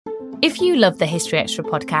If you love the History Extra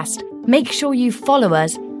podcast, make sure you follow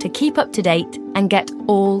us to keep up to date and get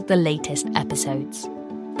all the latest episodes.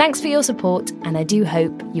 Thanks for your support, and I do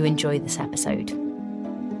hope you enjoy this episode.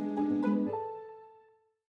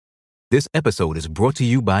 This episode is brought to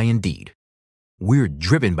you by Indeed. We're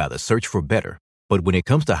driven by the search for better, but when it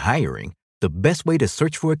comes to hiring, the best way to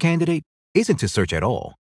search for a candidate isn't to search at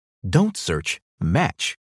all. Don't search,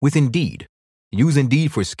 match with Indeed. Use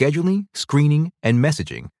Indeed for scheduling, screening, and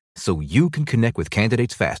messaging so you can connect with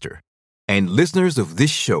candidates faster. And listeners of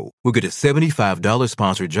this show will get a $75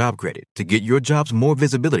 sponsored job credit to get your jobs more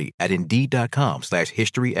visibility at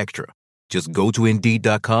Indeed.com/HistoryExtra. Just go to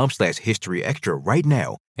Indeed.com/HistoryExtra right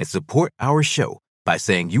now and support our show by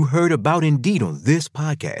saying you heard about Indeed on this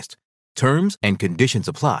podcast. Terms and conditions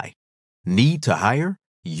apply. Need to hire?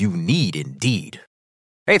 You need Indeed.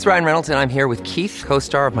 Hey, it's Ryan Reynolds, and I'm here with Keith,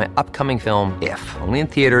 co-star of my upcoming film, If, only in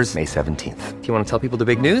theaters May 17th. Do you want to tell people the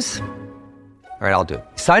big news? All right, I'll do it.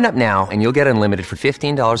 Sign up now and you'll get unlimited for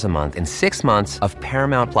 $15 a month and 6 months of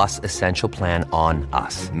Paramount Plus Essential Plan on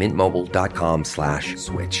us.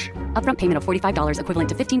 MintMobile.com/switch. Upfront payment of $45 equivalent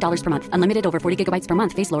to $15 per month. Unlimited over 40 gigabytes per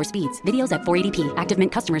month. Face lower speeds. Videos at 480p. Active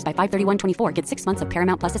Mint customers by 531.24 get 6 months of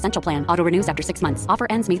Paramount Plus Essential Plan. Auto renews after 6 months. Offer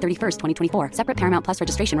ends May 31st, 2024. Separate Paramount Plus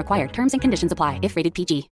registration required. Terms and conditions apply if rated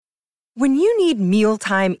PG. When you need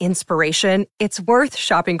mealtime inspiration, it's worth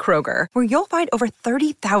shopping Kroger, where you'll find over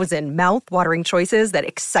 30,000 mouth-watering choices that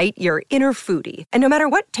excite your inner foodie. And no matter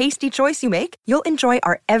what tasty choice you make, you'll enjoy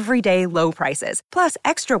our everyday low prices, plus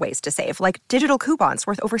extra ways to save, like digital coupons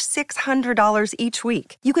worth over $600 each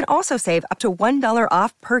week. You can also save up to $1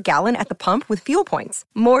 off per gallon at the pump with fuel points.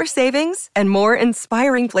 More savings and more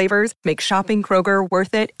inspiring flavors make shopping Kroger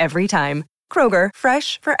worth it every time. Kroger,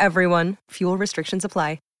 fresh for everyone. Fuel restrictions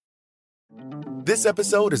apply. This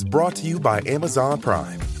episode is brought to you by Amazon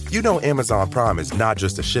Prime. You know Amazon Prime is not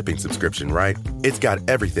just a shipping subscription, right? It's got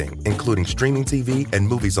everything, including streaming TV and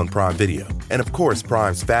movies on Prime Video. And of course,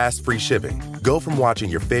 Prime's fast, free shipping. Go from watching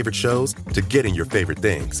your favorite shows to getting your favorite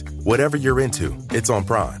things. Whatever you're into, it's on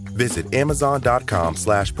Prime. Visit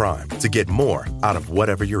Amazon.com/Prime to get more out of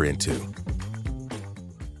whatever you're into.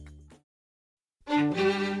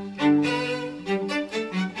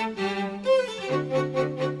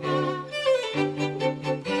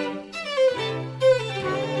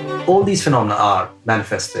 All these phenomena are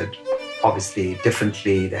manifested, obviously,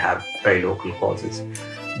 differently. They have very local causes.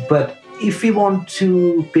 But if we want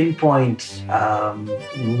to pinpoint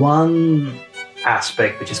one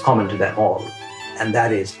aspect which is common to them all, and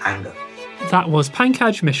that is anger. That was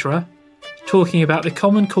Pankaj Mishra talking about the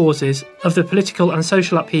common causes of the political and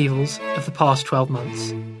social upheavals of the past 12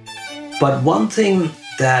 months. But one thing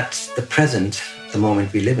that the present, the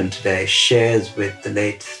moment we live in today, shares with the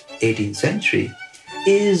late 18th century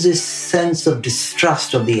is this sense of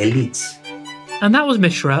distrust of the elites. And that was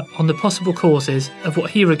Mishra on the possible causes of what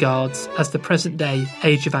he regards as the present-day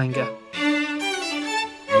age of anger.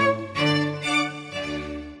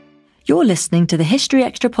 You're listening to the History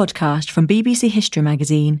Extra podcast from BBC History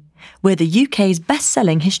Magazine. We're the UK's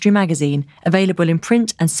best-selling history magazine, available in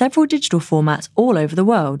print and several digital formats all over the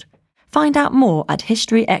world. Find out more at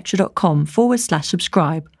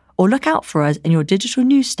historyextra.com/subscribe, or look out for us in your digital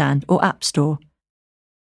newsstand or app store.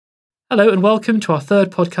 Hello and welcome to our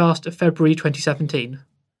third podcast of February 2017.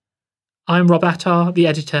 I'm Rob Attar, the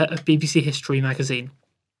editor of BBC History Magazine.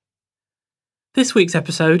 This week's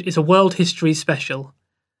episode is a World Histories special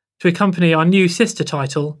to accompany our new sister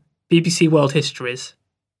title, BBC World Histories.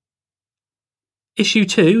 Issue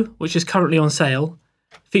 2, which is currently on sale,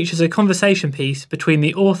 features a conversation piece between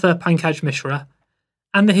the author Pankaj Mishra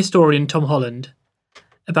and the historian Tom Holland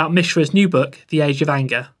about Mishra's new book, The Age of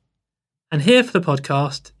Anger. And here for the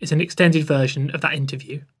podcast is an extended version of that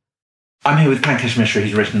interview. I'm here with Pankaj Mishra.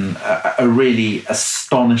 He's written a really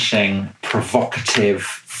astonishing, provocative,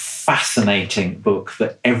 fascinating book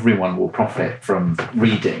that everyone will profit from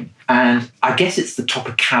reading. And I guess it's the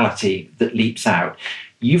topicality that leaps out.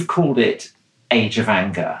 You've called it Age of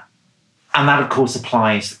Anger. And that, of course,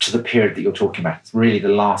 applies to the period that you're talking about. It's really the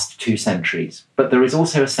last 2 centuries. But there is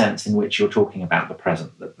also a sense in which you're talking about the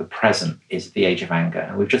present, that the present is the age of anger.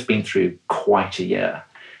 And we've just been through quite a year.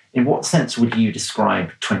 In what sense would you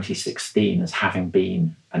describe 2016 as having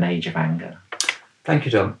been an age of anger? Thank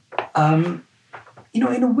you, Tom.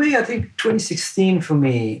 In a way, I think 2016 for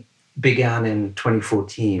me began in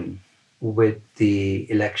 2014 with the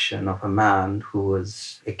election of a man who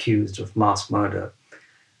was accused of mass murder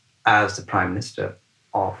as the Prime Minister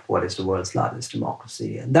of what is the world's largest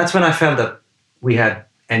democracy. And that's when I felt that we had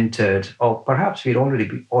entered, or perhaps we'd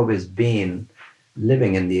always been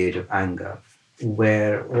living in the age of anger.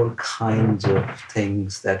 where all kinds of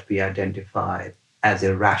things that we identified as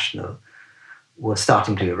irrational were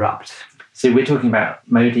starting to erupt. So we're talking about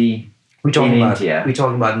Modi in India. We're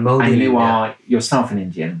talking about Modi in India. And you are yourself an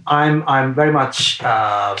Indian. I'm very much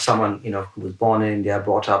someone who was born in India,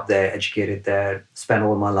 brought up there, educated there, spent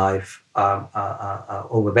all my life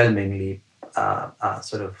overwhelmingly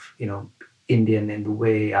Indian in the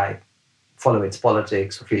way I follow its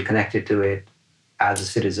politics or feel connected to it as a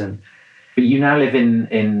citizen. But you now live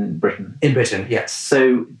in Britain. In Britain, yes.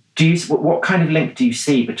 So what kind of link do you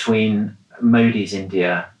see between Modi's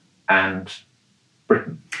India and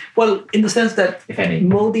Britain? Well, in the sense that if any,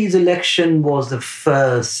 Modi's election was the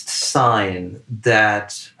first sign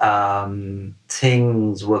that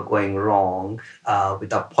things were going wrong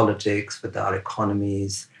with our politics, with our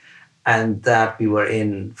economies, and that we were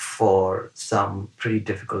in for some pretty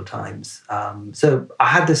difficult times. So I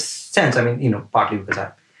had this sense, partly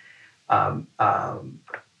because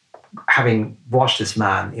having watched this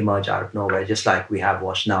man emerge out of nowhere, just like we have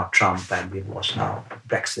watched now Trump and we've watched now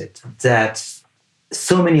Brexit, that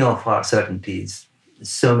so many of our certainties,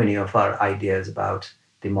 so many of our ideas about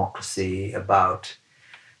democracy, about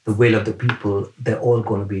the will of the people, they're all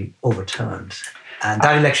going to be overturned. And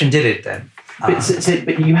that election did it then.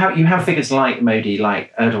 But you have figures like Modi,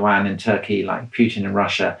 like Erdogan in Turkey, like Putin in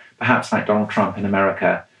Russia, perhaps like Donald Trump in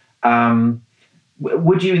America.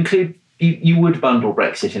 Would you include, you would bundle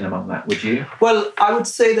Brexit in among that, would you? Well, I would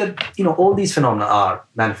say that, all these phenomena are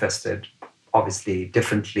manifested obviously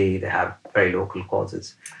differently. They have very local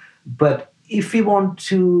causes. But if we want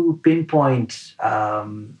to pinpoint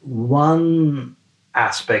one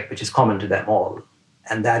aspect which is common to them all,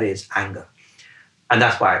 and that is anger. And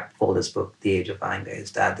that's why I call this book The Age of Anger,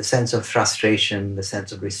 is that the sense of frustration, the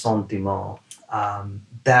sense of ressentiment,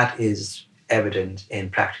 that is evident in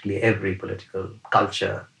practically every political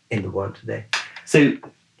culture in the world today. So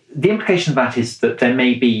the implication of that is that there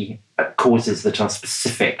may be causes that are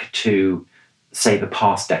specific to, say, the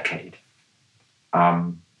past decade.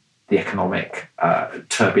 The economic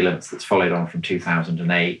turbulence that's followed on from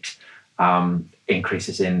 2008,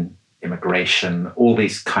 increases in immigration, all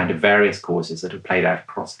these kind of various causes that have played out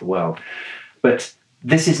across the world. But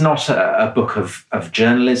this is not a book of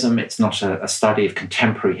journalism. It's not a study of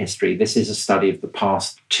contemporary history. This is a study of the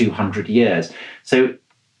past 200 years. So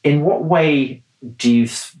in what way do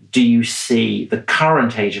you see the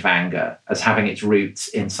current age of anger as having its roots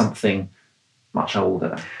in something much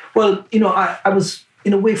older? Well, I was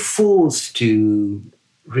in a way forced to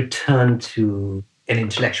return to an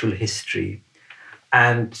intellectual history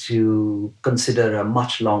and to consider a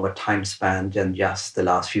much longer time span than just the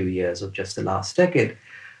last few years or just the last decade.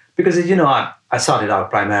 Because, I started out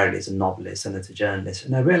primarily as a novelist and as a journalist,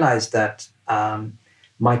 and I realized that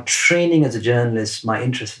my training as a journalist, my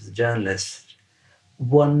interest as a journalist,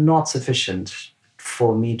 were not sufficient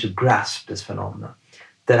for me to grasp this phenomena,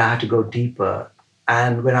 that I had to go deeper.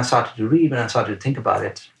 And when I started to read, when I started to think about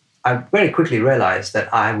it, I very quickly realized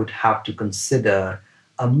that I would have to consider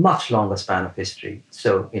a much longer span of history.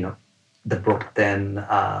 So, the book then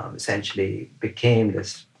essentially became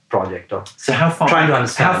this project of trying to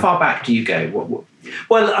understand. How far back do you go? What?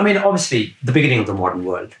 Well, obviously, the beginning of the modern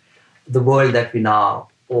world, the world that we now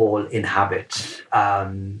all inhabit,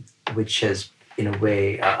 which is, in a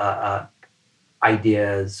way,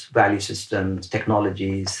 ideas, value systems,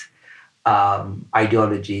 technologies,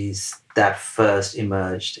 ideologies that first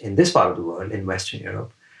emerged in this part of the world, in Western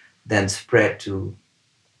Europe, then spread to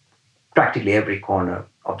practically every corner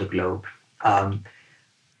of the globe.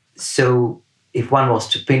 So if one was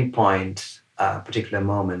to pinpoint a particular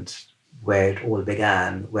moment where it all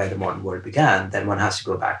began, where the modern world began, then one has to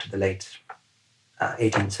go back to the late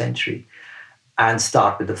 18th century and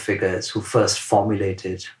start with the figures who first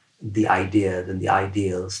formulated the ideas and the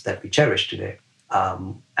ideals that we cherish today.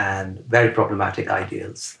 And very problematic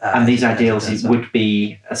ideals. And these ideals would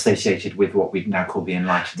be associated with what we now call the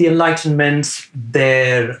Enlightenment. The Enlightenment,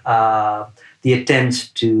 the attempts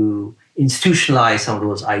to institutionalize some of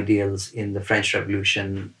those ideals in the French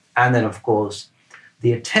Revolution, and then, of course,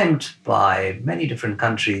 the attempt by many different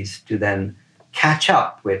countries to then catch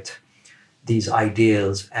up with these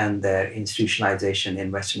ideals and their institutionalization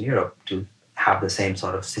in Western Europe to have the same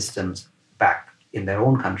sort of systems back in their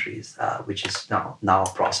own countries, which is now a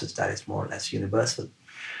process that is more or less universal.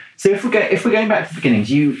 So if we're going back to the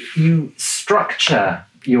beginnings, you structure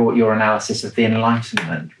your analysis of the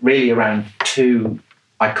Enlightenment really around two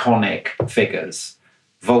iconic figures,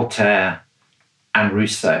 Voltaire and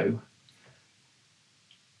Rousseau.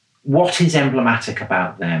 What is emblematic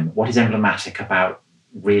about them? What is emblematic about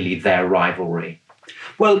really their rivalry?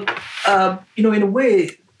 Well, in a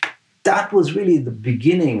way, that was really the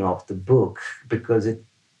beginning of the book, because it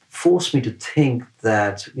forced me to think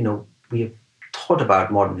that, we have thought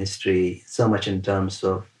about modern history so much in terms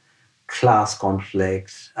of class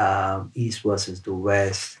conflicts, East versus the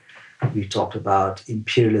West. We've talked about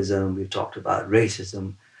imperialism, we've talked about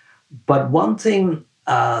racism. But one thing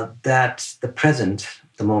that the present,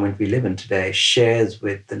 the moment we live in today, shares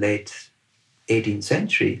with the late 18th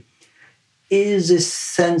century is this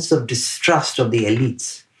sense of distrust of the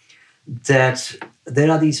elites, that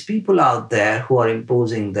there are these people out there who are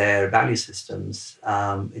imposing their value systems.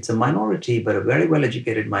 It's a minority, but a very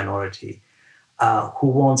well-educated minority, who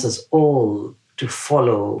wants us all to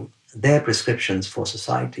follow their prescriptions for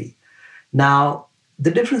society. Now,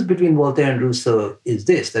 the difference between Voltaire and Rousseau is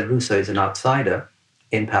this, that Rousseau is an outsider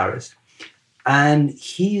in Paris, and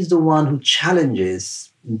he's the one who challenges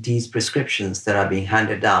these prescriptions that are being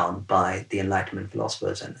handed down by the Enlightenment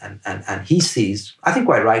philosophers. And he sees, I think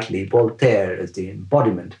quite rightly, Voltaire as the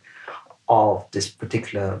embodiment of this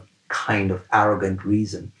particular kind of arrogant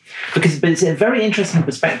reason. But it's a very interesting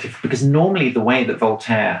perspective, because normally the way that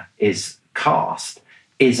Voltaire is cast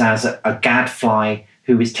is as a gadfly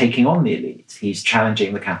who is taking on the elites. He's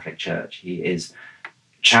challenging the Catholic Church. He is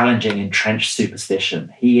challenging entrenched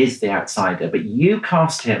superstition. He is the outsider. But you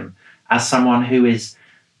cast him as someone who is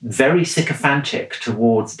very sycophantic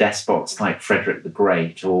towards despots like Frederick the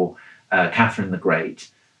Great or Catherine the Great.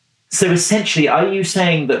 So essentially, are you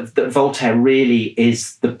saying that Voltaire really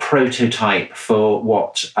is the prototype for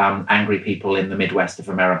what angry people in the Midwest of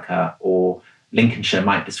America or Lincolnshire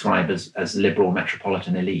might describe as liberal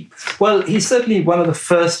metropolitan elites? Well, he's certainly one of the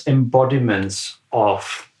first embodiments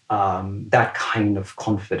of that kind of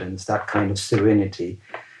confidence, that kind of serenity,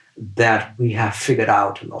 that we have figured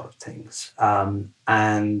out a lot of things.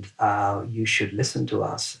 And you should listen to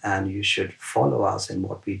us and you should follow us in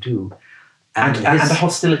what we do. And a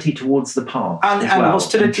hostility towards the past. And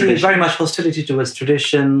hostility, very much hostility towards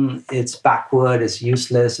tradition. It's backward, it's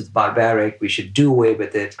useless, it's barbaric. We should do away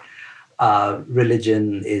with it.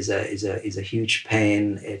 Religion is a huge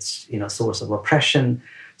pain. It's source of oppression.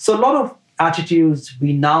 So a lot of attitudes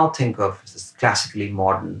we now think of as classically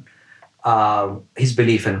modern. His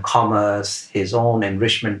belief in commerce, his own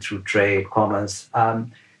enrichment through trade, commerce.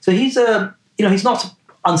 So he's he's not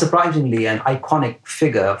unsurprisingly an iconic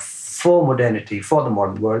figure for modernity, for the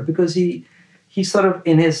modern world, because he sort of,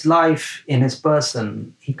 in his life, in his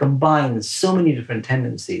person, he combines so many different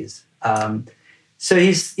tendencies. So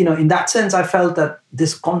he's, in that sense, I felt that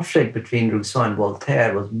this conflict between Rousseau and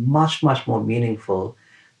Voltaire was much, much more meaningful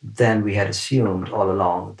than we had assumed all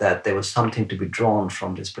along, that there was something to be drawn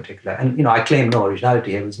from this particular. And, I claim no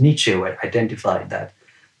originality. It was Nietzsche who identified that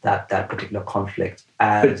particular conflict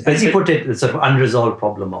as he put it, the sort of unresolved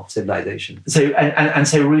problem of civilization. So and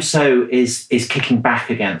so Rousseau is kicking back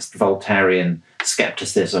against Voltairean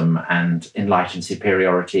skepticism and enlightened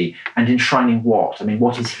superiority and enshrining what? I mean,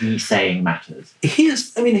 what is he saying matters? His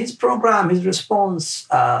program, his response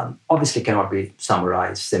obviously cannot be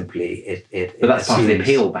summarized simply. But that's part of the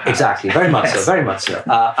appeal, perhaps. Exactly, very much so, very much so.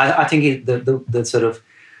 I think the sort of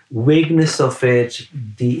vagueness of it,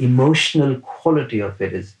 the emotional quality of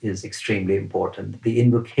it is extremely important. The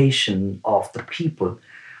invocation of the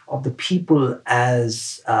people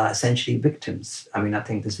as essentially victims. I mean, I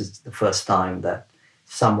think this is the first time that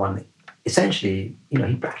someone essentially,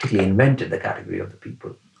 he practically invented the category of the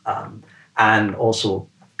people, and also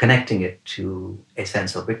connecting it to a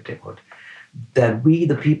sense of victimhood, that we,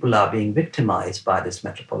 the people, are being victimized by this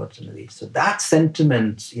metropolitan elite. So that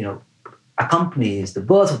sentiment, accompanies the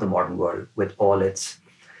birth of the modern world with all its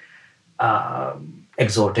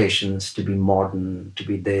exhortations to be modern, to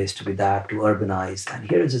be this, to be that, to urbanize. And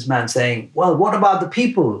here is this man saying, well, what about the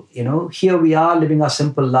people? Here we are living our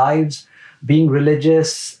simple lives, being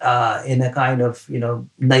religious in a kind of,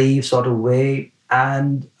 naive sort of way.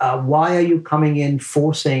 And why are you coming in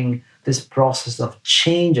forcing this process of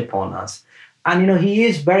change upon us? And, he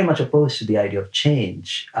is very much opposed to the idea of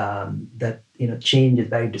change, that, change is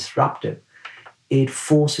very disruptive. It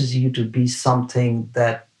forces you to be something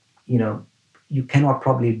that, you cannot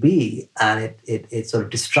probably be, and it sort of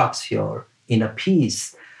disrupts your inner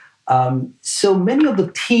peace. So many of the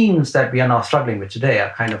themes that we are now struggling with today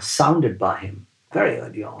are kind of sounded by him very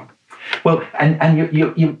early on. Well, and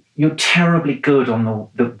you're terribly good on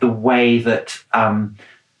the way that,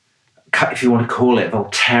 if you want to call it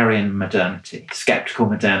Voltairean modernity, skeptical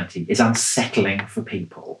modernity, is unsettling for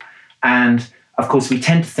people. And of course, we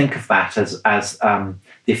tend to think of that as the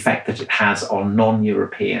effect that it has on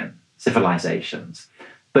non-European civilizations.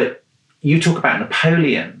 But you talk about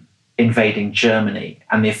Napoleon invading Germany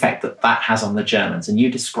and the effect that has on the Germans, and you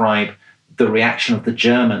describe the reaction of the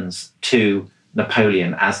Germans to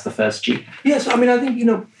Napoleon as the first Duke? Yes, I mean, I think,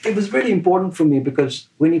 it was really important for me because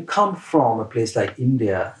when you come from a place like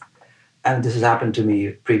India, and this has happened to me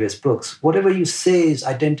in previous books, whatever you say is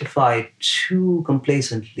identified too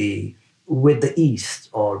complacently with the East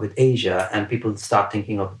or with Asia, and people start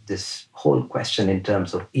thinking of this whole question in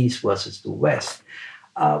terms of East versus the West.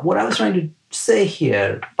 What I was trying to say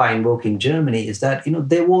here by invoking Germany is that,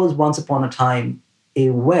 there was once upon a time a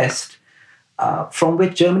West from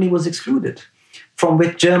which Germany was excluded, from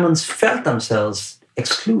which Germans felt themselves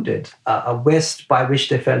excluded, a West by which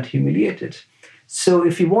they felt humiliated. So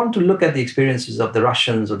if you want to look at the experiences of the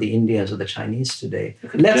Russians or the Indians or the Chinese today,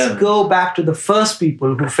 let's go back to the first people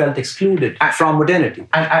who felt excluded from modernity.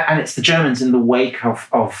 And it's the Germans in the wake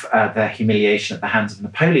of their humiliation at the hands of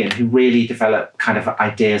Napoleon who really develop kind of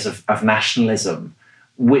ideas of nationalism,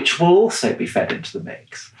 which will also be fed into the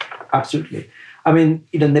mix. Absolutely. I mean,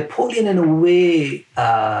 Napoleon in a way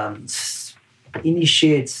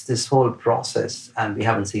initiates this whole process, and we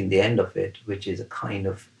haven't seen the end of it, which is a kind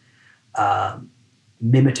of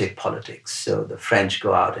mimetic politics. So the French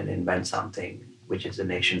go out and invent something which is a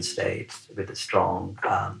nation state with a strong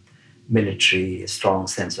military, a strong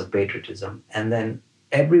sense of patriotism. And then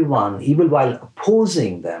everyone, even while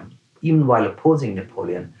opposing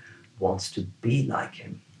Napoleon, wants to be like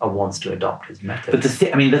him or wants to adopt his methods. But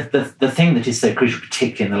the thing that is so crucial,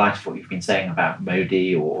 particularly in the light of what you've been saying about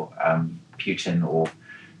Modi or Putin or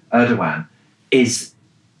Erdogan, is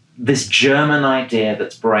this German idea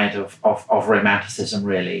that's bred of romanticism,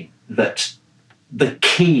 really, that the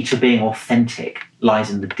key to being authentic lies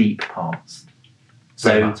in the deep past.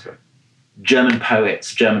 So German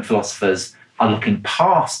poets, German philosophers are looking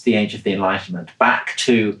past the age of the Enlightenment, back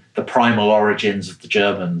to the primal origins of the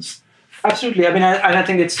Germans. Absolutely. I mean, I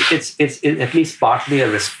think it's at least partly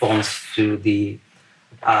a response to the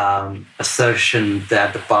assertion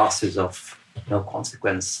that the past is of no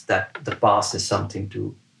consequence, that the past is something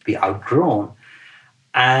to be outgrown.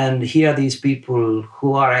 And here are these people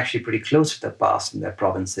who are actually pretty close to the past in their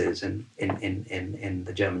provinces and in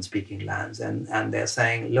the German-speaking lands. And they're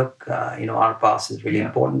saying, look, our past is really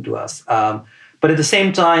important to us. But at the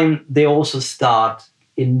same time, they also start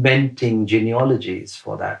inventing genealogies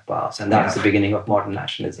for that past. And that's the beginning of modern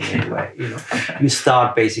nationalism in a way. You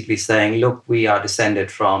start basically saying, look, we are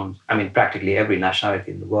descended from, practically every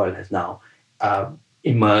nationality in the world has now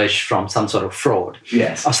emerged from some sort of fraud,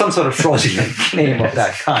 or some sort of fraudulent claim of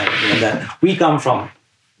that kind. That we come from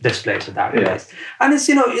this place or that place, and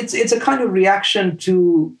it's a kind of reaction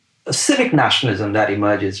to a civic nationalism that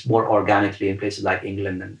emerges more organically in places like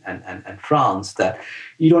England and France. That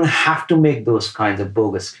you don't have to make those kinds of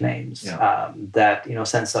bogus claims. That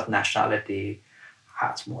sense of nationality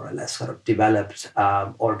has more or less sort of developed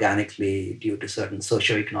organically due to certain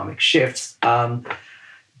socioeconomic shifts.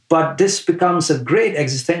 But this becomes a great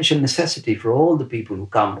existential necessity for all the people who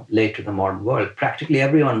come late to the modern world. Practically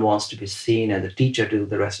everyone wants to be seen as a teacher to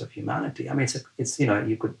the rest of humanity. It's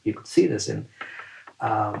you could see this in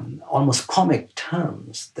almost comic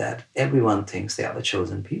terms, that everyone thinks they are the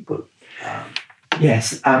chosen people.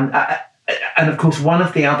 Yes, and of course one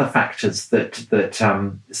of the other factors that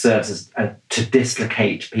serves as to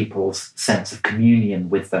dislocate people's sense of communion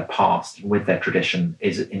with their past and with their tradition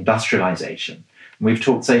is industrialization. We've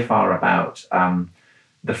talked so far about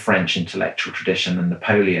the French intellectual tradition and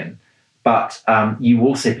Napoleon, but you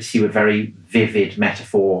also pursue a very vivid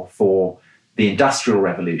metaphor for the Industrial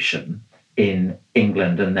Revolution in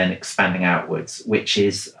England and then expanding outwards, which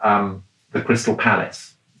is the Crystal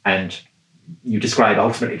Palace. And you describe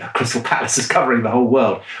ultimately the Crystal Palace as covering the whole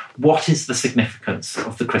world. What is the significance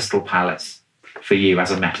of the Crystal Palace for you as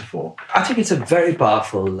a metaphor? I think it's a very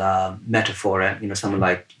powerful metaphor, and someone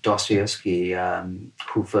like Dostoevsky,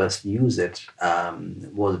 who first used it,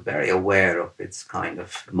 was very aware of its kind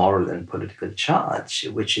of moral and political charge,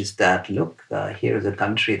 which is that, look, here is a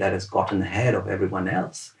country that has gotten ahead of everyone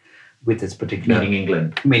else with its particular...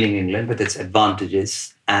 Meaning England, with its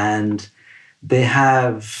advantages, and they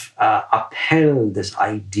have upheld this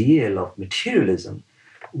ideal of materialism,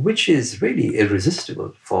 which is really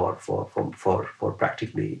irresistible for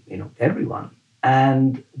practically everyone.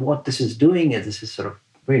 And what this is doing is this is sort of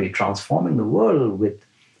really transforming the world with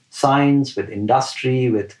science, with industry,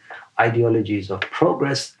 with ideologies of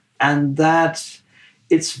progress, and that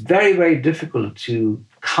it's very, very difficult to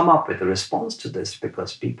come up with a response to this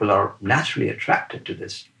because people are naturally attracted to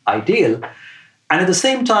this ideal. And at the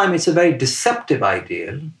same time, it's a very deceptive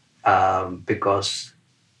ideal because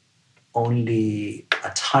only a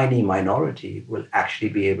tiny minority will actually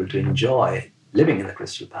be able to enjoy living in the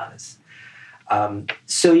Crystal Palace.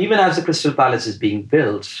 So even as the Crystal Palace is being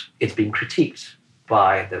built, it's being critiqued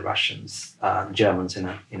by the Russians, Germans in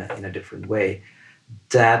a different way,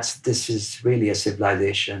 that this is really a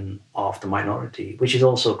civilization of the minority, which is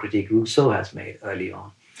also a critique Rousseau has made early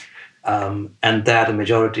on. And that a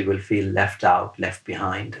majority will feel left out, left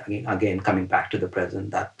behind. Again, coming back to the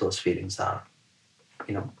present, that those feelings are,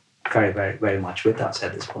 very, very, very much with us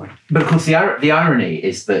at this point. But of course, the irony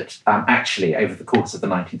is that actually, over the course of the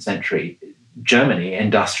 19th century, Germany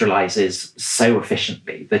industrializes so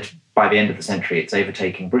efficiently that by the end of the century, it's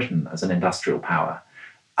overtaking Britain as an industrial power.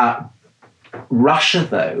 Russia,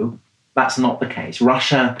 though, that's not the case.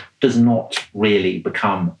 Russia does not really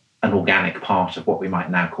become an organic part of what we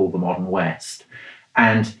might now call the modern West.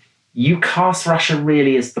 And you cast Russia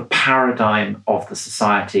really as the paradigm of the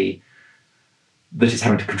society that is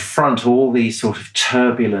having to confront all these sort of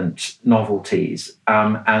turbulent novelties,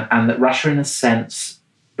 and that Russia, in a sense,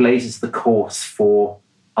 blazes the course for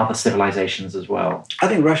other civilizations as well. I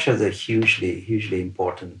think Russia is a hugely, hugely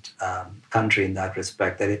important country in that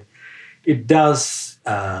respect, that it does,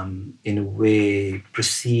 in a way,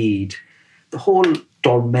 precede the whole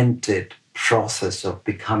tormented process of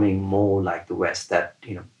becoming more like the West that,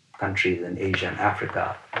 countries in Asia and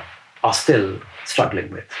Africa are still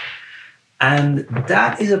struggling with. And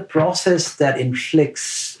that is a process that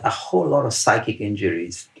inflicts a whole lot of psychic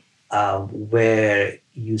injuries, where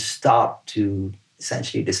you start to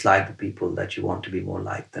essentially dislike the people that you want to be more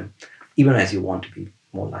like them, even as you want to be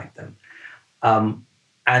more like them.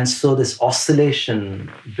 And so this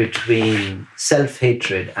oscillation between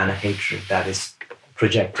self-hatred and a hatred that is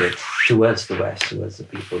projected towards the West, towards the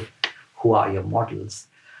people who are your models,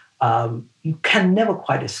 you can never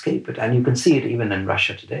quite escape it. And you can see it even in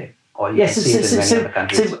Russia today. Or you can see it in many other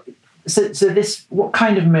countries. So this, what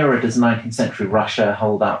kind of mirror does 19th century Russia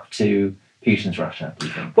hold up to Putin's Russia, do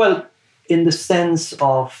you think? Well, in the sense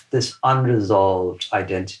of this unresolved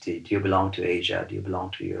identity. Do you belong to Asia? Do you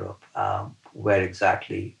belong to Europe? Where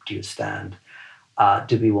exactly do you stand?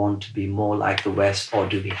 Do we want to be more like the West, or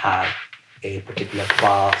do we have a particular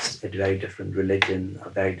past, a very different religion, a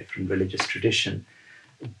very different religious tradition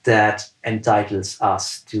that entitles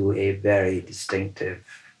us to a very distinctive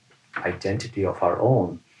identity of our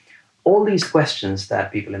own? All these questions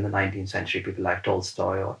that people in the 19th century, people like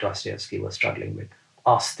Tolstoy or Dostoevsky were struggling with,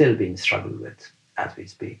 are still being struggled with as we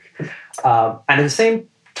speak. And at the same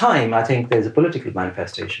time, I think there's a political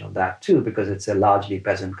manifestation of that too, because it's a largely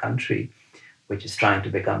peasant country which is trying to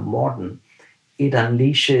become modern. It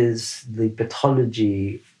unleashes the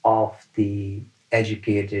pathology of the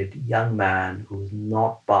educated young man who's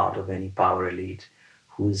not part of any power elite,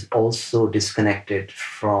 who's also disconnected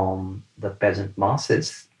from the peasant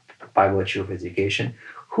masses by virtue of education,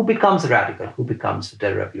 who becomes radical, who becomes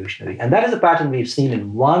a revolutionary. And that is a pattern we've seen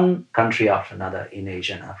in one country after another in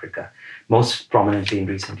Asia and Africa, most prominently in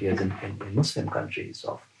recent years in Muslim countries,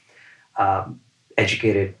 of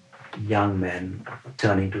educated young men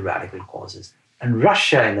turning to radical causes. And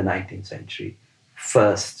Russia in the 19th century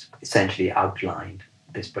first essentially outlined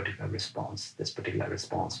this particular response,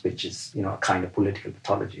 which is, a kind of political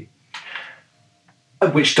pathology.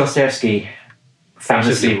 Which Dostoevsky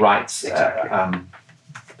famously writes, Exactly.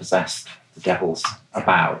 Possessed, the devils,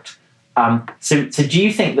 about. So do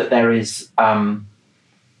you think that there is,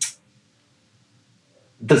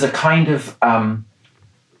 there's a kind of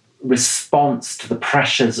response to the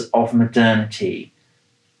pressures of modernity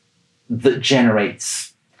that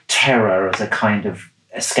generates terror as a kind of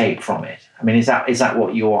escape from it? I mean, is that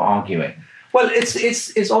what you're arguing? Well,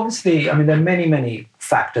 it's obviously, there are many, many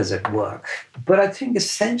factors at work, but I think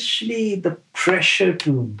essentially the pressure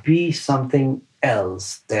to be something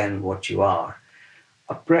else than what you are,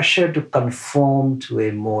 a pressure to conform to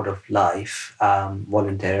a mode of life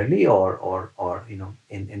voluntarily or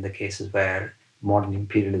in the cases where modern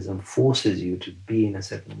imperialism forces you to be in a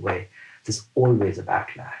certain way, there's always a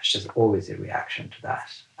backlash, there's always a reaction to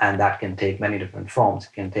that. And that can take many different forms.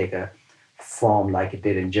 It can take a form like it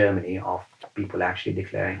did in Germany of people actually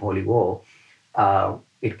declaring holy war.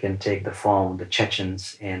 It can take the form of the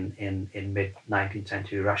Chechens in mid-19th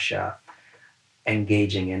century Russia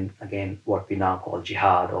engaging in, again, what we now call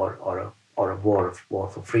jihad or a war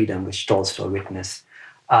for freedom, which Tolstoy witnessed.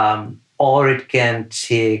 Or it can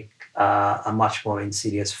take a much more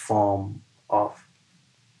insidious form of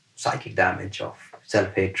psychic damage, of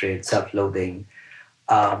self-hatred, self-loathing,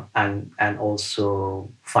 and also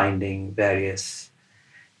finding various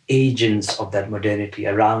agents of that modernity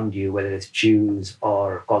around you, whether it's Jews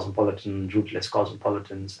or rootless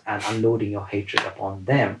cosmopolitans, and unloading your hatred upon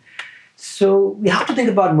them. So we have to think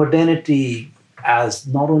about modernity as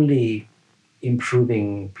not only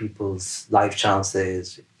improving people's life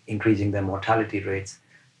chances, increasing their mortality rates,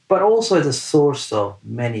 but also as a source of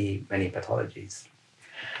many, many pathologies.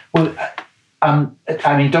 Well,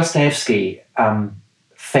 Dostoevsky,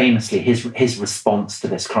 famously, his response to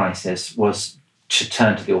this crisis was to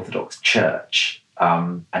turn to the Orthodox Church,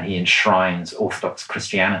 and he enshrines Orthodox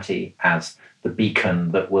Christianity as the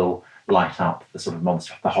beacon that will light up the sort of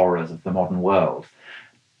monster, the horrors of the modern world.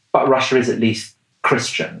 But Russia is at least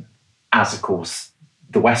Christian, as of course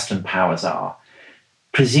the Western powers are.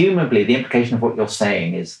 Presumably, the implication of what you're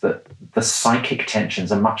saying is that the psychic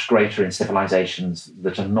tensions are much greater in civilizations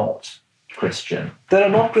that are not Christian. That are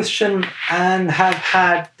not Christian and have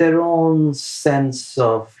had their own sense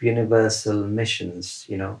of universal missions,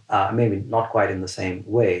 maybe not quite in the same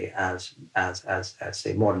way as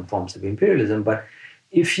say, modern forms of imperialism. But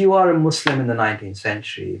if you are a Muslim in the 19th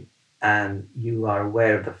century and you are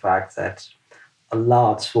aware of the fact that a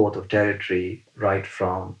large swath of territory, right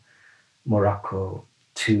from Morocco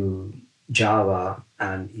to Java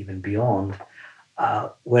and even beyond,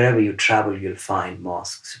 wherever you travel, you'll find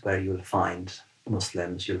mosques where you'll find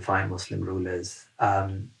Muslims, you'll find Muslim rulers,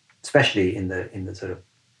 especially in the sort of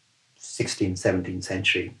 16th, 17th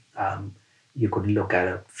century. You could look at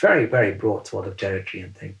a very, very broad swath of territory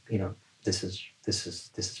and think, this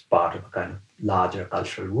is part of a kind of larger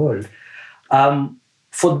cultural world.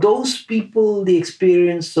 For those people, the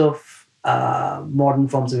experience of modern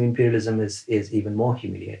forms of imperialism is even more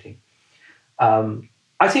humiliating.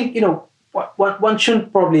 I think, one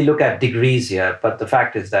shouldn't probably look at degrees here, but the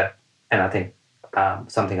fact is that, and I think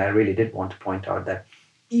something I really did want to point out, that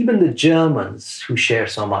even the Germans, who share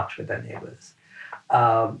so much with their neighbors,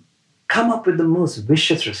 come up with the most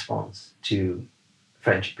vicious response to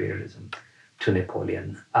French imperialism, to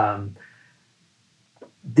Napoleon.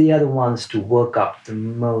 They are the ones to work up the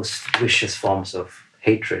most vicious forms of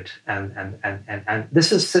hatred, and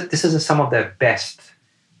this is some of their best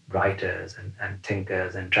writers and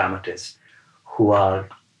thinkers and dramatists who are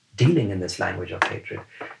dealing in this language of hatred.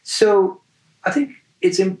 So I think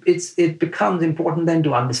it becomes important then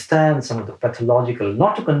to understand some of the pathological,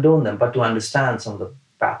 not to condone them, but to understand some of the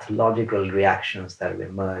pathological reactions that have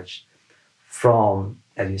emerged from,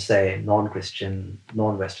 as you say, non-Christian,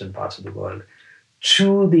 non-Western parts of the world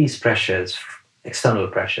to these pressures, external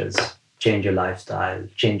pressures. Change your lifestyle,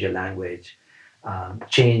 change your language,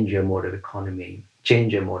 change your mode of economy,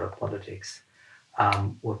 change your mode of politics.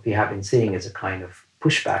 What we have been seeing is a kind of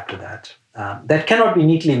pushback to that. That cannot be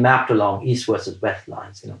neatly mapped along East versus West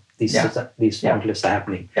lines. These conflicts are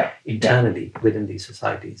happening internally within these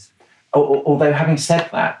societies. Although, having said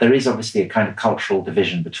that, there is obviously a kind of cultural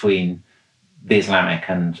division between the Islamic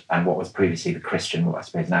and what was previously the Christian, I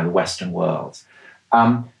suppose now the Western world.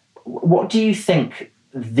 What do you think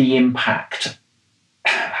the impact,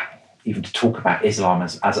 even to talk about Islam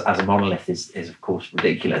as a monolith is of course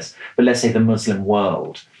ridiculous, but let's say the Muslim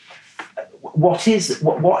world, what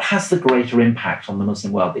has the greater impact on the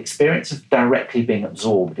Muslim world? The experience of directly being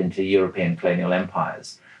absorbed into European colonial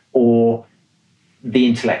empires, or the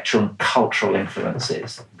intellectual and cultural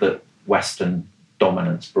influences that Western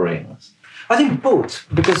dominance brings? I think both,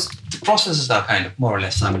 because the processes are kind of more or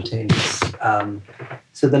less simultaneous.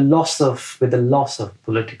 So with the loss of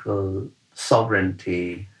political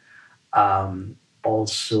sovereignty,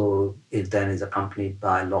 also it then is accompanied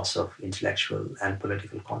by loss of intellectual and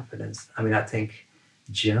political confidence. I mean, I think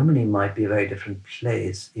Germany might be a very different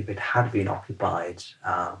place if it had been occupied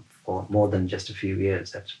for more than just a few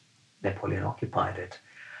years that Napoleon occupied it,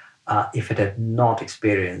 if it had not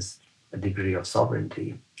experienced a degree of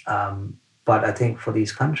sovereignty. But I think for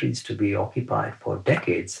these countries to be occupied for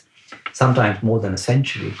decades, sometimes more than a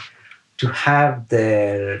century, to have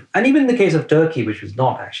their, and even in the case of Turkey, which was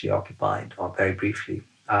not actually occupied, or very briefly,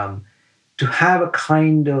 to have a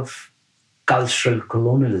kind of cultural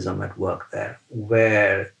colonialism at work there,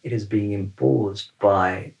 where it is being imposed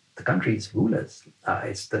by the country's rulers.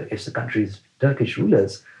 It's the country's Turkish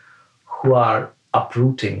rulers who are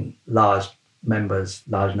uprooting large numbers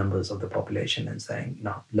of the population and saying,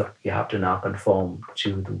 no, look, you have to now conform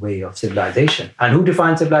to the way of civilization. And who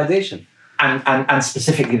defines civilization? And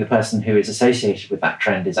specifically the person who is associated with that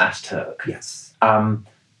trend is Ataturk. Yes.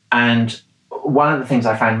 And one of the things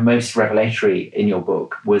I found most revelatory in your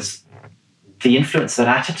book was the influence that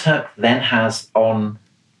Ataturk then has on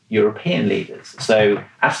European leaders. So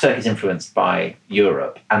Ataturk is influenced by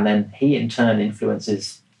Europe, and then he in turn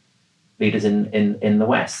influences leaders in the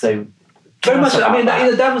West. So very much. I mean,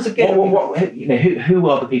 that was again. Who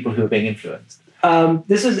are the people who are being influenced?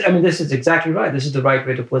 This is exactly right. This is the right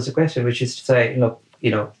way to pose the question, which is to say,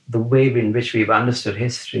 the way in which we've understood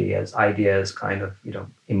history as ideas kind of,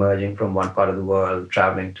 emerging from one part of the world,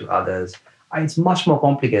 traveling to others, it's much more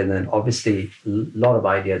complicated than obviously a lot of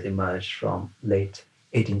ideas emerged from late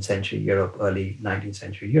 18th century Europe, early 19th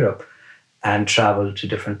century Europe, and traveled to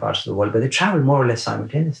different parts of the world, but they traveled more or less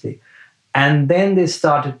simultaneously. And then they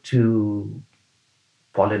started to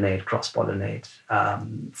pollinate, cross-pollinate,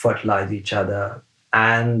 fertilize each other,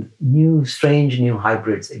 and strange new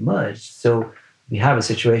hybrids emerged. So we have a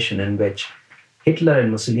situation in which Hitler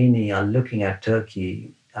and Mussolini are looking at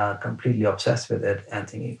Turkey, completely obsessed with it, and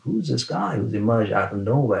thinking, who's this guy who's emerged out of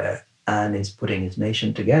nowhere and is putting his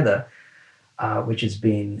nation together, which has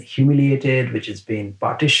been humiliated, which has been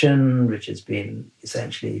partitioned, which has been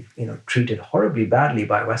essentially, treated horribly badly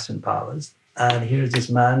by Western powers. And here's this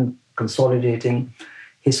man consolidating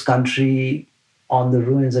his country on the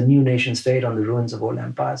ruins, a new nation state on the ruins of old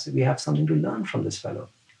empires. So we have something to learn from this fellow.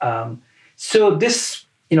 So this,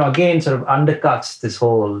 again, sort of undercuts this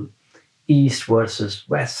whole East versus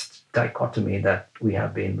West dichotomy that we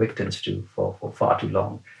have been victims to for far too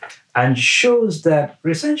long, and shows that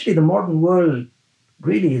essentially the modern world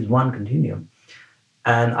really is one continuum,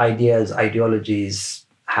 and ideas, ideologies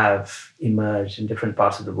have emerged in different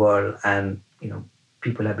parts of the world, and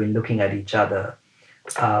people have been looking at each other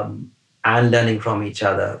and learning from each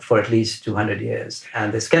other for at least 200 years.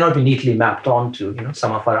 And this cannot be neatly mapped onto,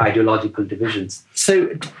 some of our ideological divisions.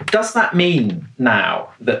 So does that mean now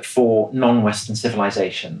that for non-Western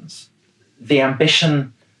civilizations, the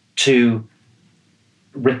ambition to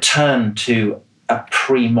return to a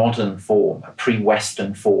pre-modern form, a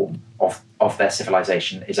pre-Western form of their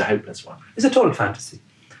civilization is a hopeless one? It's a total fantasy.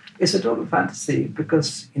 It's a total fantasy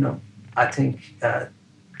because, I think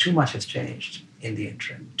too much has changed in the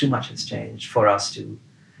interim. Too much has changed for us to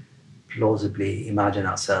plausibly imagine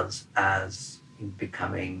ourselves as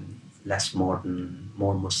becoming less modern,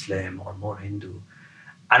 more Muslim, or more Hindu.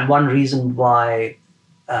 And one reason why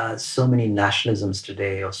so many nationalisms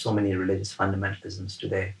today, or so many religious fundamentalisms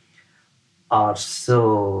today, are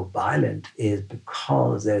so violent is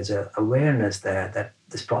because there's an awareness there that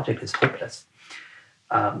this project is hopeless,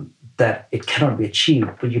 that it cannot be achieved.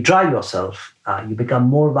 But you drive yourself, you become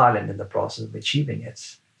more violent in the process of achieving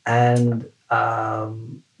it. And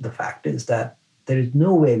the fact is that there is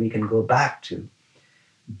no way we can go back to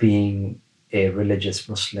being a religious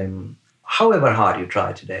Muslim, however hard you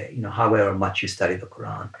try today, however much you study the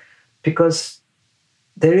Quran, because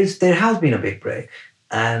there has been a big break.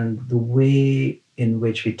 And the way in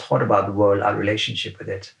which we thought about the world, our relationship with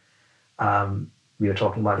it, we were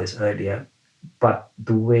talking about this earlier, but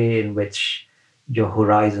the way in which your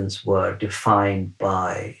horizons were defined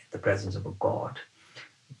by the presence of a God,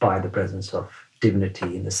 by the presence of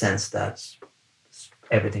divinity, in the sense that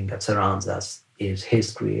everything that surrounds us is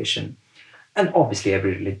his creation. And obviously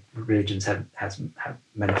every religion has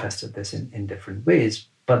manifested this in different ways,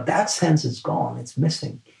 but that sense is gone, it's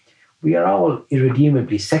missing. We are all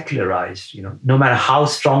irredeemably secularized, no matter how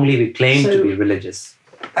strongly we claim to be religious.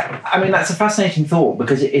 I mean, that's a fascinating thought,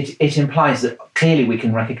 because it implies that clearly we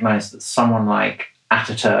can recognize that someone like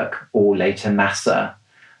Ataturk or later Nasser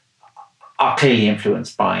are clearly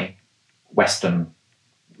influenced by Western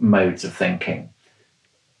modes of thinking.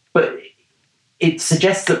 But it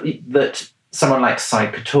suggests that someone like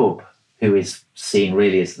Sayyid Qutb, who is seen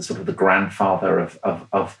really as the sort of the grandfather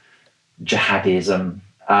of jihadism,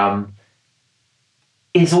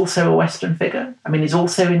 is also a Western figure? I mean, is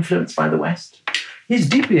also influenced by the West? He's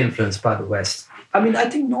deeply influenced by the West. I mean, I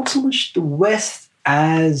think not so much the West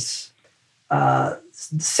as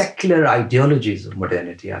secular ideologies of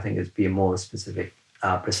modernity, I think is be a more specific,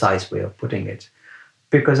 precise way of putting it.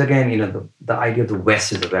 Because again, the idea of the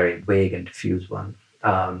West is a very vague and diffuse one.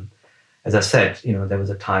 As I said, there was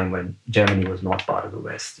a time when Germany was not part of the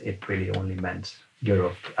West. It really only meant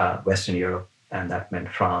Europe, Western Europe, and that meant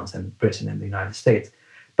France and Britain and the United States.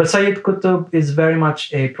 But Sayyid Qutb is very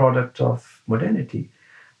much a product of modernity.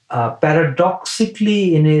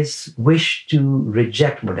 Paradoxically, in his wish to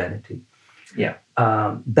reject modernity. Yeah.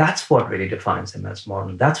 That's what really defines him as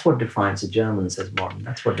modern. That's what defines the Germans as modern.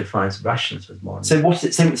 That's what defines Russians as modern. So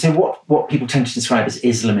what people tend to describe as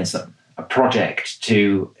Islamism, a project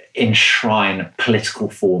to enshrine a political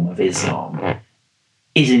form of Islam,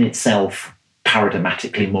 is in itself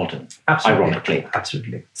paradigmatically modern, Absolutely. Ironically.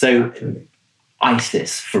 Absolutely. So Absolutely.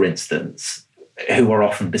 ISIS, for instance, who are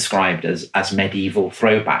often described as medieval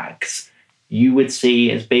throwbacks, you would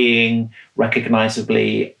see as being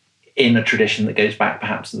recognisably in a tradition that goes back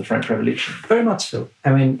perhaps to the French Revolution. Very much so.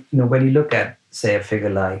 I mean, when you look at, say, a figure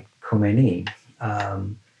like Khomeini,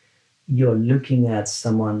 you're looking at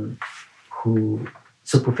someone who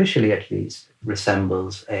superficially at least,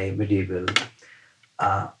 resembles a medieval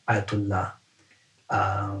Ayatollah,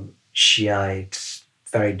 Shiite,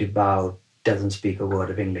 very devout, doesn't speak a word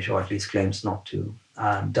of English, or at least claims not to,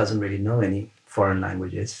 doesn't really know any foreign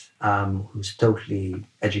languages, who's totally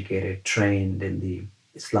educated, trained in the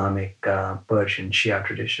Islamic Persian Shia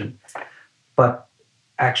tradition. But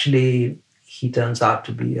actually, he turns out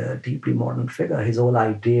to be a deeply modern figure. His whole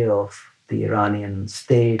idea of the Iranian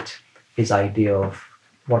state, his idea of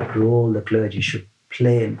what role the clergy should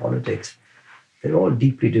play in politics, they're all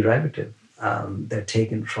deeply derivative. They're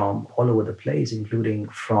taken from all over the place, including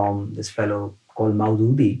from this fellow called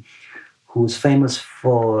Maududi, who's famous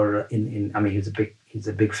for, he's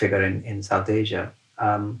a big figure in South Asia,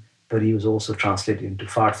 but he was also translated into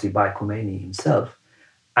Farsi by Khomeini himself.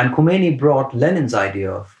 And Khomeini brought Lenin's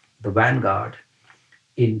idea of the vanguard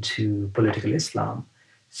into political Islam.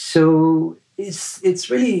 So it's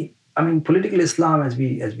really, political Islam as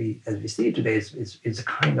we see it today is a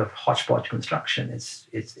kind of hodgepodge construction.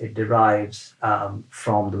 It derives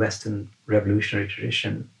from the Western revolutionary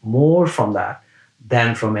tradition, more from that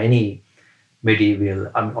than from any medieval.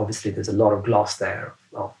 Obviously, there's a lot of gloss there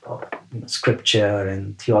of scripture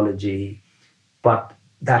and theology, but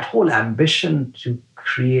that whole ambition to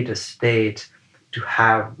create a state, to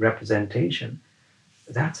have representation,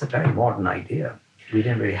 that's a very modern idea. We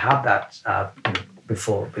didn't really have that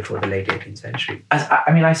before the late 18th century.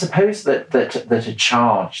 I suppose that a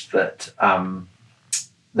charge that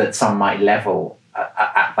some might level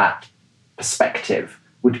at that perspective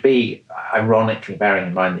would be, ironically, bearing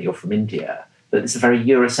in mind that you're from India, that it's a very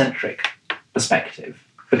Eurocentric perspective.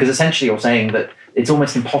 Because essentially you're saying that it's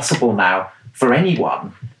almost impossible now for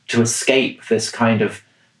anyone to escape this kind of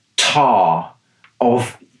tar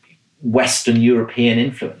of Western European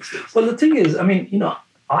influences. Well, the thing is,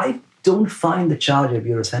 I don't find the charge of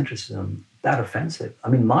Eurocentrism that offensive.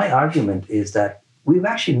 My argument is that we've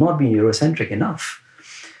actually not been Eurocentric enough,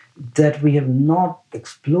 that we have not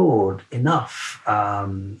explored enough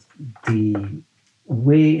the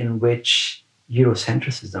way in which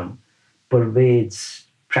Eurocentrism pervades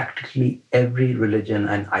practically every religion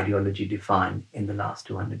and ideology defined in the last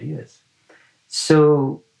 200 years.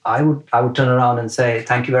 So I would turn around and say,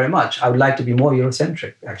 thank you very much. I would like to be more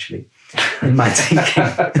Eurocentric, actually, in my thinking.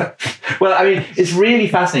 Well, it's really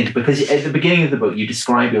fascinating because at the beginning of the book, you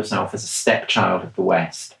describe yourself as a stepchild of the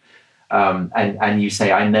West. And you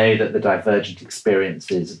say, I know that the divergent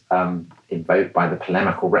experiences invoked by the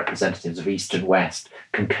polemical representatives of East and West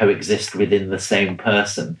can coexist within the same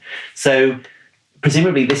person. So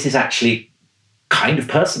presumably this is actually kind of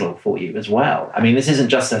personal for you as well. This isn't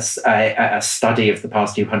just a study of the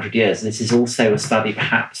past 200 years. This is also a study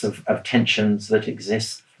perhaps of tensions that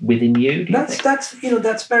exist within you. That's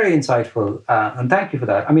very insightful. And thank you for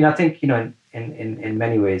that. I think, in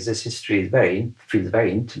many ways, this history feels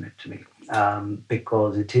very intimate to me,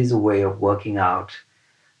 because it is a way of working out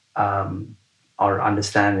or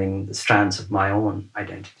understanding the strands of my own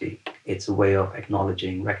identity. It's a way of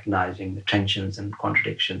recognizing the tensions and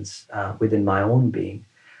contradictions within my own being,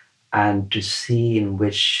 and to see in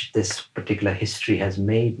which this particular history has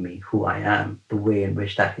made me who I am, the way in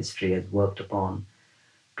which that history has worked upon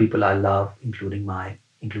people I love, including my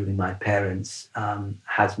parents,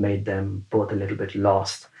 has made them both a little bit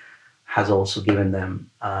lost, has also given them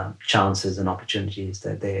chances and opportunities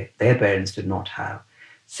that their parents did not have.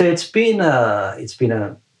 So it's been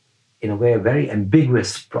in a way a very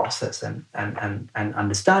ambiguous process, and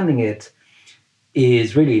understanding it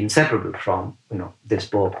is really inseparable from this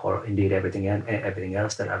book, or indeed everything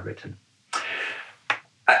else that I've written.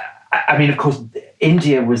 Of course,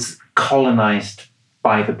 India was colonized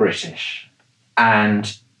by the British,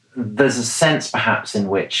 and there's a sense perhaps in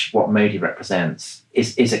which what Modi represents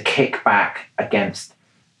is a kickback against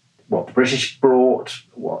what the British brought,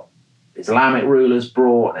 what Islamic rulers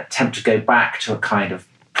brought, an attempt to go back to a kind of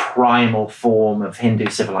primal form of Hindu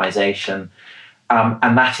civilization,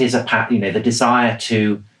 and that is the desire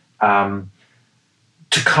to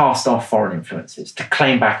cast off foreign influences, to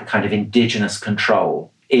claim back a kind of indigenous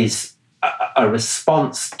control, is a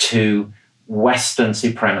response to Western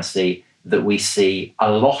supremacy that we see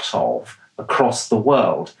a lot of across the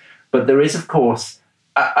world. But there is, of course,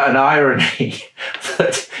 an irony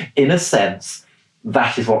that, in a sense,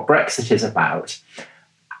 that is what Brexit is about.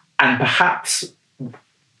 And perhaps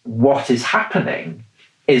what is happening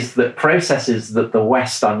is that processes that the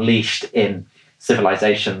West unleashed in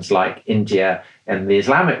civilizations like India and the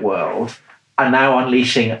Islamic world are now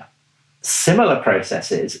unleashing similar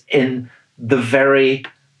processes in the very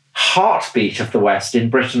heartbeat of the West, in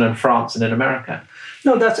Britain and France and in America.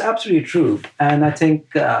 No, that's absolutely true. And I think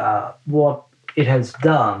what it has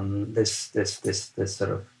done this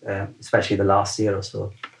sort of, especially the last year or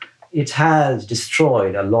so, it has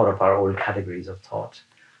destroyed a lot of our old categories of thought.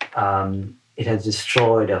 It has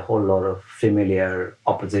destroyed a whole lot of familiar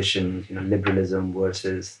oppositions, liberalism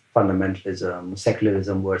versus fundamentalism,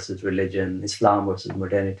 secularism versus religion, Islam versus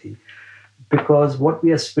modernity. Because what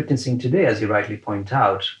we are witnessing today, as you rightly point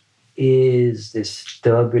out, is this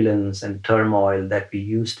turbulence and turmoil that we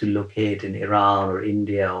used to locate in Iran or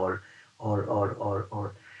India or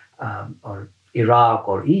Iraq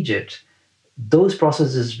or Egypt. Those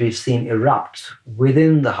processes we've seen erupt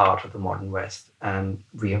within the heart of the modern West. And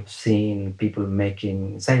we have seen people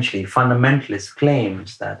making essentially fundamentalist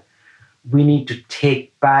claims that we need to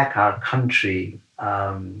take back our country,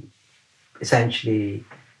 essentially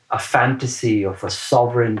a fantasy of a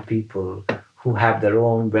sovereign people who have their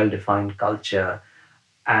own well-defined culture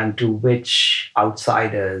and to which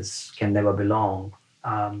outsiders can never belong.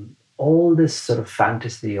 All this sort of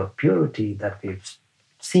fantasy of purity that we've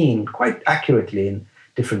seen quite accurately in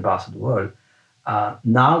different parts of the world.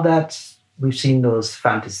 Now that we've seen those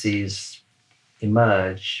fantasies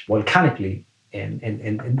emerge volcanically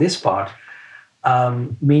in this part,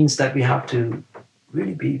 means that we have to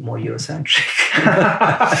really be more Eurocentric.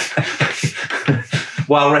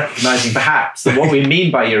 While recognising perhaps that what we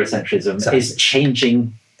mean by Eurocentrism is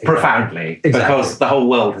changing profoundly, because the whole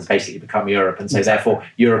world has basically become Europe, and so therefore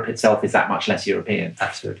Europe itself is that much less European.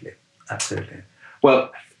 Absolutely.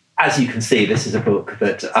 Well, as you can see, this is a book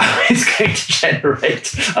that is going to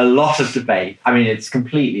generate a lot of debate. I mean, it's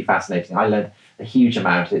completely fascinating. I learned a huge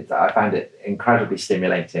amount. I found it incredibly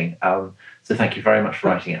stimulating. So thank you very much for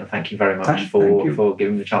writing it, and thank you very much for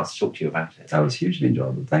giving me the chance to talk to you about it. That was hugely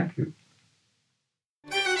enjoyable. Thank you.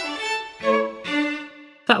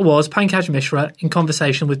 That was Pankaj Mishra in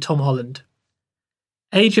conversation with Tom Holland.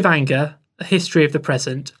 Age of Anger, A History of the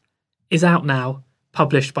Present, is out now,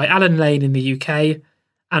 published by Alan Lane in the UK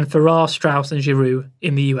and Farrar, Straus and Giroux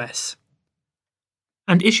in the US.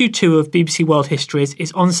 And issue 2 of BBC World Histories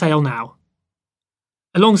is on sale now.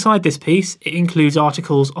 Alongside this piece, it includes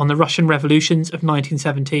articles on the Russian revolutions of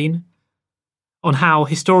 1917, on how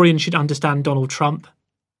historians should understand Donald Trump,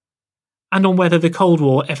 and on whether the Cold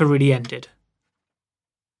War ever really ended.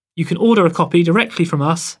 You can order a copy directly from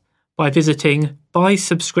us by visiting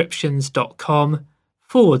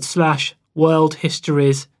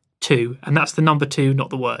buysubscriptions.com/worldhistories2, and that's the number 2, not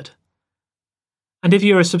the word. And if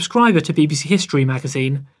you're a subscriber to BBC History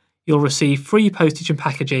magazine, you'll receive free postage and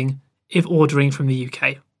packaging if ordering from the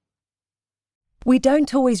UK. We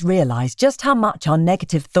don't always realise just how much our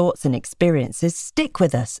negative thoughts and experiences stick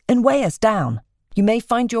with us and weigh us down. You may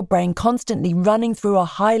find your brain constantly running through a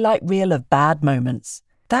highlight reel of bad moments.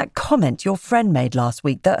 That comment your friend made last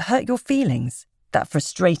week that hurt your feelings. That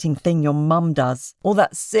frustrating thing your mum does. Or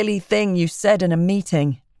that silly thing you said in a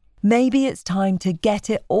meeting. Maybe it's time to get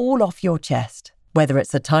it all off your chest. Whether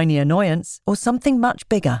it's a tiny annoyance or something much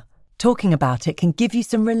bigger. Talking about it can give you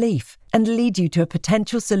some relief and lead you to a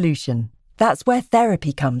potential solution. That's where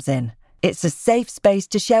therapy comes in. It's a safe space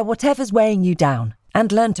to share whatever's weighing you down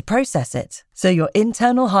and learn to process it, so your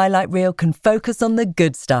internal highlight reel can focus on the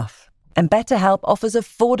good stuff. And BetterHelp offers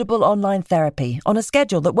affordable online therapy on a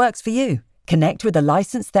schedule that works for you. Connect with a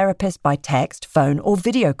licensed therapist by text, phone, or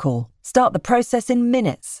video call. Start the process in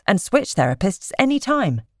minutes and switch therapists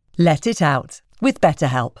anytime. Let it out with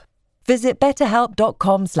BetterHelp. Visit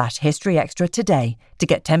betterhelp.com/historyextra today to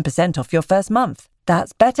get 10% off your first month.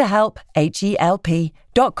 That's BetterHelp,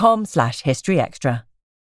 HELP.com/historyextra.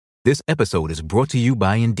 This episode is brought to you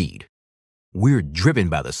by Indeed. We're driven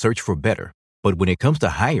by the search for better, but when it comes to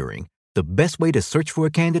hiring, the best way to search for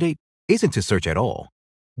a candidate isn't to search at all.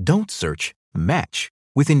 Don't search, match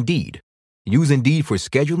with Indeed. Use Indeed for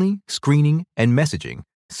scheduling, screening, and messaging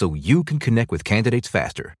so you can connect with candidates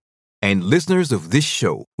faster. And listeners of this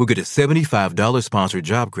show will get a $75 sponsored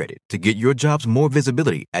job credit to get your jobs more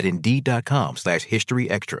visibility at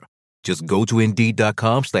Indeed.com/historyextra. Just go to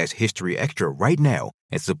Indeed.com/historyextra right now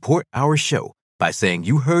and support our show by saying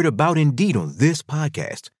you heard about Indeed on this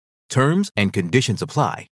podcast. Terms and conditions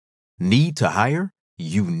apply. Need to hire?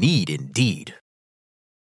 You need Indeed.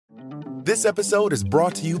 This episode is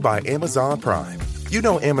brought to you by Amazon Prime. You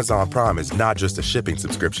know Amazon Prime is not just a shipping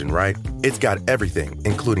subscription, right? It's got everything,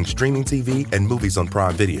 including streaming TV and movies on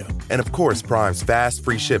Prime Video. And of course, Prime's fast,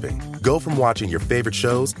 free shipping. Go from watching your favorite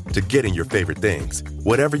shows to getting your favorite things.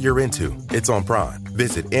 Whatever you're into, it's on Prime.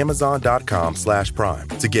 Visit Amazon.com/Prime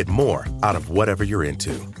to get more out of whatever you're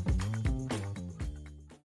into.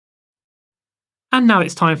 And now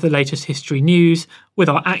it's time for the latest history news with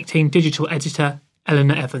our acting digital editor,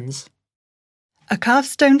 Eleanor Evans. A carved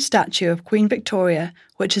stone statue of Queen Victoria,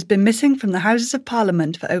 which has been missing from the Houses of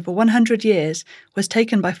Parliament for over 100 years, was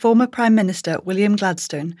taken by former Prime Minister William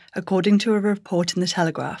Gladstone, according to a report in The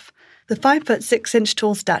Telegraph. The 5'6"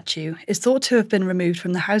 tall statue is thought to have been removed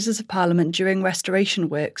from the Houses of Parliament during restoration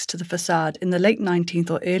works to the facade in the late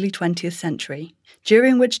 19th or early 20th century,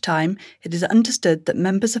 during which time it is understood that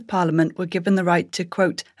members of Parliament were given the right to,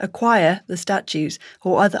 quote, acquire the statues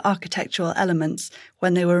or other architectural elements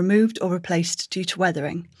when they were removed or replaced due to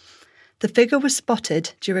weathering. The figure was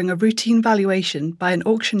spotted during a routine valuation by an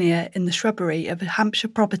auctioneer in the shrubbery of a Hampshire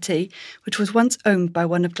property which was once owned by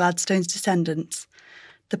one of Gladstone's descendants.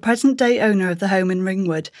 The present-day owner of the home in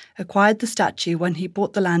Ringwood acquired the statue when he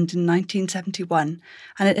bought the land in 1971,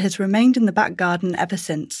 and it has remained in the back garden ever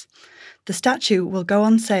since. The statue will go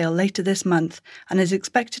on sale later this month and is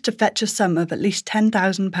expected to fetch a sum of at least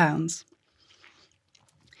 £10,000.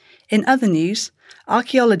 In other news,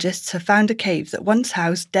 archaeologists have found a cave that once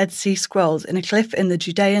housed Dead Sea Scrolls in a cliff in the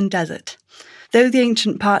Judean desert. Though the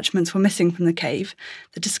ancient parchments were missing from the cave,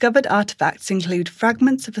 the discovered artefacts include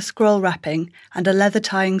fragments of a scroll wrapping and a leather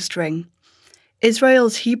tying string.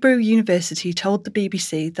 Israel's Hebrew University told the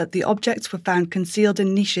BBC that the objects were found concealed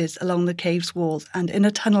in niches along the cave's walls and in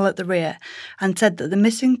a tunnel at the rear, and said that the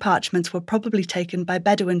missing parchments were probably taken by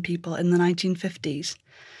Bedouin people in the 1950s.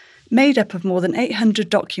 Made up of more than 800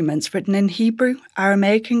 documents written in Hebrew,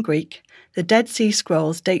 Aramaic and Greek, the Dead Sea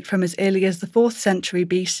Scrolls date from as early as the 4th century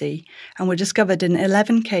BC and were discovered in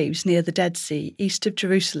 11 caves near the Dead Sea, east of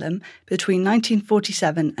Jerusalem, between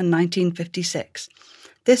 1947 and 1956.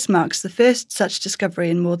 This marks the first such discovery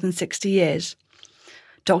in more than 60 years.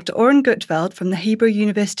 Dr. Oren Gutveld from the Hebrew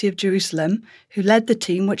University of Jerusalem, who led the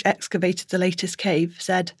team which excavated the latest cave,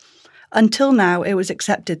 said, "Until now it was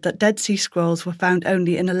accepted that Dead Sea Scrolls were found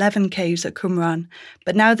only in 11 caves at Qumran,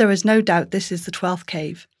 but now there is no doubt this is the 12th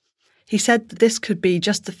cave." He said that this could be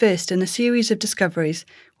just the first in a series of discoveries,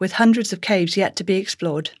 with hundreds of caves yet to be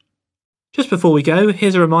explored. Just before we go,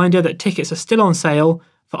 here's a reminder that tickets are still on sale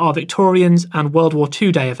for our Victorians and World War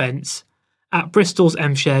II Day events at Bristol's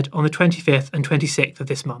M Shed on the 25th and 26th of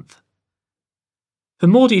this month. For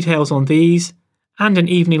more details on these, and an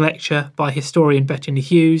evening lecture by historian Bettany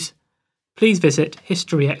Hughes, please visit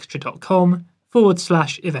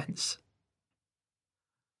historyextra.com/events.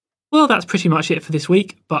 Well, that's pretty much it for this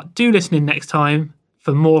week, but do listen in next time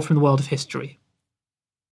for more from the world of history.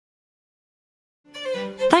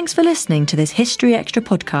 Thanks for listening to this History Extra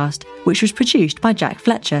podcast, which was produced by Jack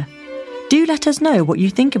Fletcher. Do let us know what you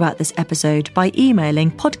think about this episode by emailing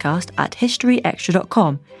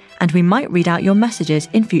podcast@historyextra.com, and we might read out your messages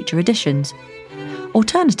in future editions.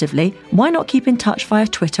 Alternatively, why not keep in touch via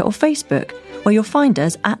Twitter or Facebook, where you'll find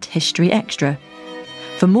us at History Extra.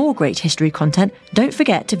 For more great history content, don't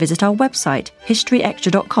forget to visit our website,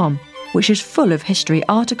 historyextra.com, which is full of history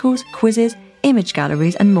articles, quizzes, image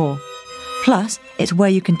galleries and more. Plus, it's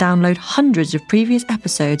where you can download hundreds of previous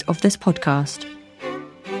episodes of this podcast.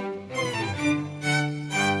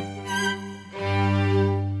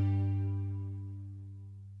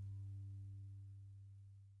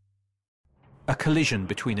 A collision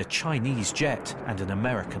between a Chinese jet and an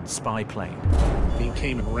American spy plane. He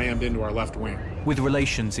came and rammed into our left wing. With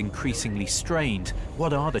relations increasingly strained,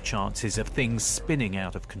 what are the chances of things spinning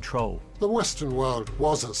out of control? The Western world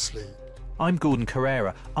was asleep. I'm Gordon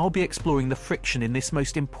Carrera. I'll be exploring the friction in this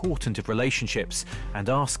most important of relationships and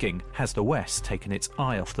asking, has the West taken its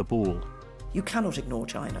eye off the ball? You cannot ignore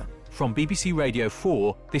China. From BBC Radio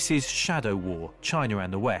 4, this is Shadow War, China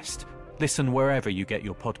and the West. Listen wherever you get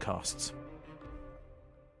your podcasts.